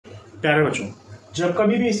प्यारे बच्चों, जब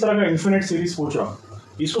कभी भी इस तरह का इन्फिनिट सीरीज पूछा,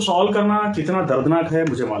 इसको सॉल्व करना कितना दर्दनाक है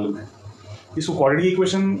मुझे मालूम है। इसको क्वाड्रेटिक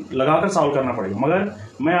इक्वेशन लगाकर सॉल्व करना पड़ेगा, मगर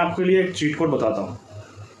मैं आपके लिए एक चीट कोड बताता हूँ।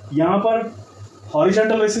 यहाँ पर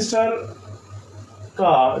हॉरिजॉन्टल रेसिस्टर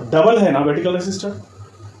का डबल है ना वर्टिकल रेसिस्टर।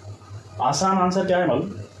 आसान आंसर क्या है मालूम?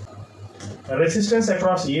 Resistance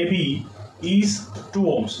across A B is 2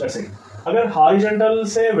 ohms। वैसे अगर हॉरिजॉन्टल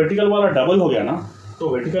से वर्टिकल वाला डबल हो गया ना, तो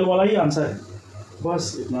वर्टिकल वाला ही आंसर है।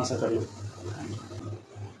 बस इतना सा कर लो।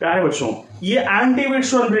 प्यारे बच्चों, ये एंटी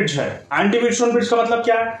विट्सोन ब्रिज है। एंटी विट्सोन ब्रिज का मतलब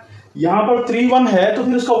क्या है? यहाँ पर 3 1 है तो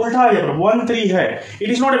फिर उसका उल्टा है, 1 3 है। It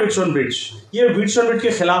is not a विट्सोन bridge, ये विट्सोन ब्रिज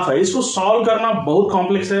के खिलाफ है। इसको सॉल्व करना बहुत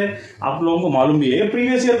कॉम्प्लेक्स है, आप लोगों को मालूम भी है।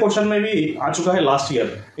 प्रीवियस ईयर क्वेश्चन में भी आ चुका है, last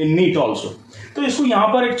year in NEET also. तो इसको यहाँ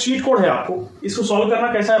पर एक चीट कोड है, आपको इसको सॉल्व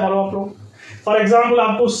करना कैसा है मालूम आप लोग? फॉर एग्जाम्पल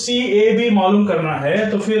आपको CAB मालूम करना है,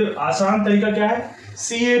 तो फिर आसान तरीका क्या है?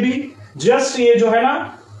 CAB जस्ट ये जो है ना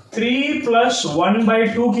 3 +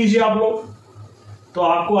 1/2 कीजिए आप लोग, तो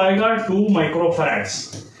आपको आएगा 2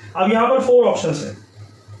 माइक्रोफैराड्स। अब यहां पर 4 ऑप्शंस है,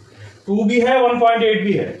 2 भी है 1.8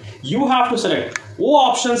 भी है। यू हैव टू सेलेक्ट, वो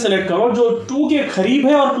ऑप्शन सेलेक्ट करो जो 2 के करीब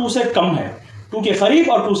है और 2 से कम है। 2 के करीब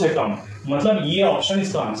और 2 से कम, मतलब ये ऑप्शन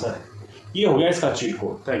इसका आंसर है। ये हो गया इसका cheat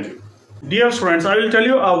code. Thank you. Dear students, I will tell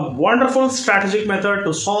you a wonderful strategic method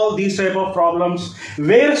to solve these type of problems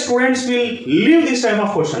where students will leave this type of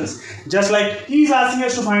questions. Just like he is asking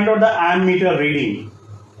us to find out the ammeter reading.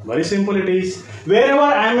 Very simple it is. Wherever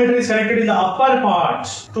ammeter is connected in the upper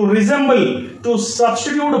part, to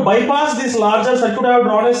substitute, bypass this larger circuit, I have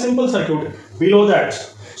drawn a simple circuit below that.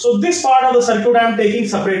 So this part of the circuit I am taking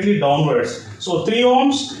separately downwards. So 3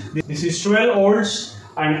 ohms, this is 12 volts.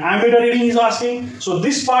 And ammeter reading is asking. So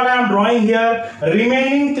this part I am drawing here.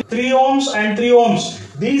 Remaining 3 ohms and 3 ohms.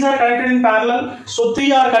 These are connected in parallel. So 3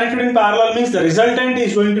 are connected in parallel means the resultant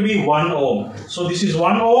is going to be 1 ohm. So this is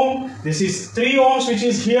 1 ohm. This is 3 ohms which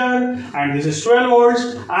is here. And this is 12 volts.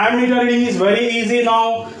 Ammeter reading is very easy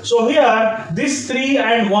now. So here this 3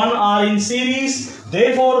 and 1 are in series.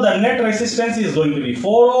 Therefore the net resistance is going to be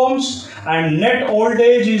 4 ohms. And net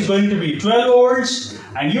voltage is going to be 12 volts.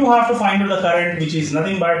 And you have to find out the current, which is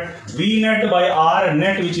nothing but V net by R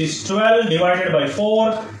net, which is 12 divided by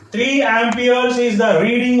 4. 3 amperes is the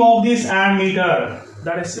reading of this ammeter.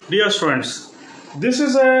 That is, dear students, this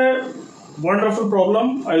is a wonderful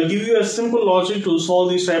problem. I'll give you a simple logic to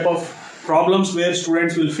solve this type of problems where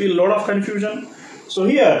students will feel a lot of confusion.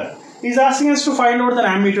 So here, he's asking us to find out the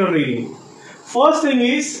ammeter reading. First thing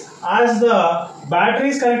is, as the battery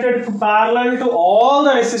is connected parallel to all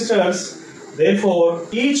the resistors, therefore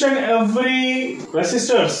each and every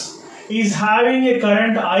resistors is having a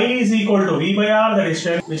current I is equal to V by R, the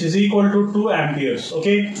resistance, which is equal to 2 amperes.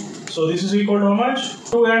 Okay, so this is equal to how much?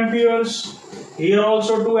 2 amperes. Here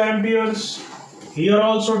also 2 amperes. Here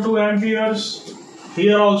also 2 amperes.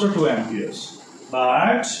 Here also 2 amperes.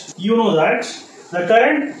 But you know that the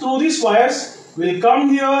current through these wires will come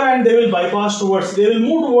here and they will bypass towards, they will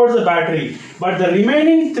move towards the battery, but the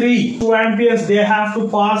remaining 2 amperes they have to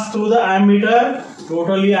pass through the ammeter.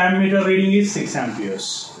 Totally ammeter reading is 6 amperes.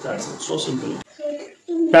 That's it, so simple.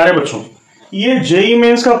 प्यारे बच्चों, ये JEE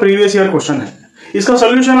mains का previous year question है। इसका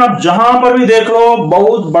solution आप जहां पर भी देख लो,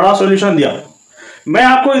 बहुत बड़ा सोल्यूशन दिया। मैं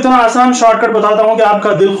आपको इतना आसान शॉर्टकट बताता हूं कि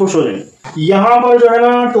आपका दिल खुश हो जाए। यहां पर जो है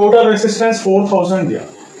ना टोटल रेसिस्टेंस 4000 दिया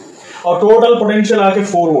और टोटल पोटेंशियल आके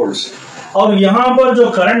 4 वोल्ट्स, और यहां पर जो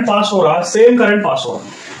करंट पास हो रहा, सेम करंट पास हो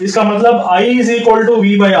रहा। इसका मतलब I is equal to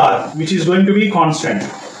V by R, which is going to be constant.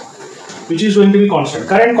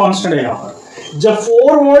 Current constant है यहाँ पर। जब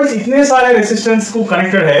 4 वोल्ट इतने सारे रेसिस्टेंस को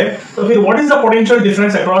कनेक्टेड है, तो फिर what is the potential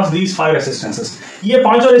difference across these 5 resistances? ये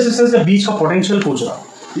 5 रेसिस्टेंस के बीच का पोटेंशियल पूछ रहा।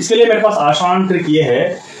 इसके लिए मेरे पास आसान ट्रिक ये है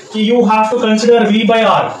कि you have to consider V by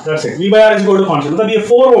R. That's it. V by R is equal to constant, मतलब ये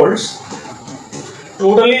 4 volts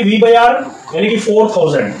totally V by R यानी कि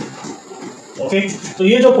 4000। ओके, तो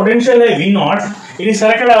ये जो पोटेंशियल है V not, it is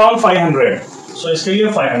connected around 500, सो इसके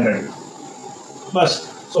लिए 500 बस।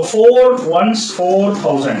 सो 4 1s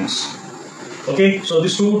 4000s। Okay, so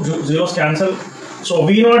this 2 zeros cancel, so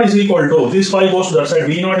V naught is equal to, this 5 goes to that side,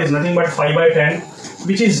 V naught is nothing but 5/10,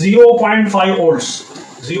 which is 0.5 volts.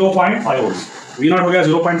 0.5 volts, V naught हो गया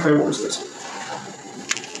 0.5 volts।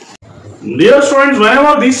 Dear students,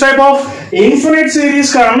 whenever this type of infinite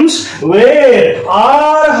series comes where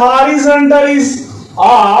R horizontal is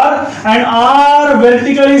R and R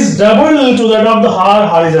vertical is double to that of the R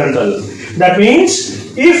horizontal, that means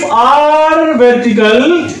if R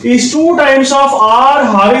vertical is 2 times of R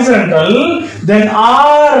horizontal, then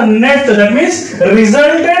R net, that means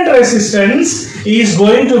resultant resistance, is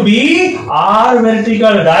going to be R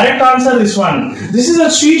vertical. Direct answer this one. This is a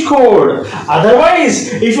cheat code.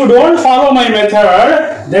 Otherwise, if you don't follow my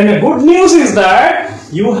method, then the good news is that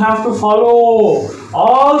you have to follow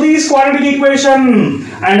all these quadratic equation,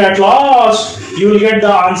 and at last you will get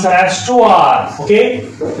the answer as 2R. Okay,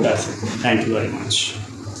 that's it. Thank you very much.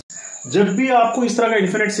 जब भी आपको इस तरह का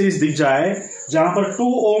infinite series दिख जाए जहां पर 2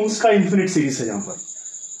 ohms का इन्फिनिट सीरीज है, जहां पर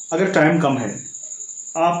अगर टाइम कम है,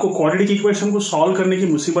 आपको क्वाड्रेटिक इक्वेशन को सॉल्व करने की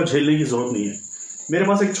मुसीबत झेलने की जरूरत नहीं है। मेरे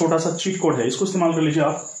पास एक छोटा सा चीट कोड है, इसको इस्तेमाल कर लीजिए,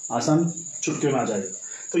 आप आसान चुटकियों में आ जाएगा।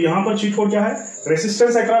 तो यहां पर चीट कोड क्या है?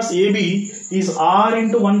 Resistance across A B is R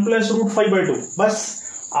into 1 plus √5/2। बस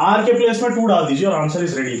R के प्लेस में 2 डाल दीजिए और आंसर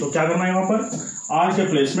इज रेडी। तो क्या करना है, यहां पर R के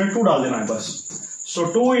प्लेस में 2 डाल देना है बस। सो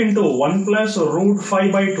 2 इंटू 1 प्लस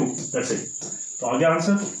 √5/2, दैट्स इट। तो आ गया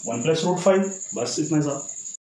आंसर 1 प्लस √5, बस इतना सा।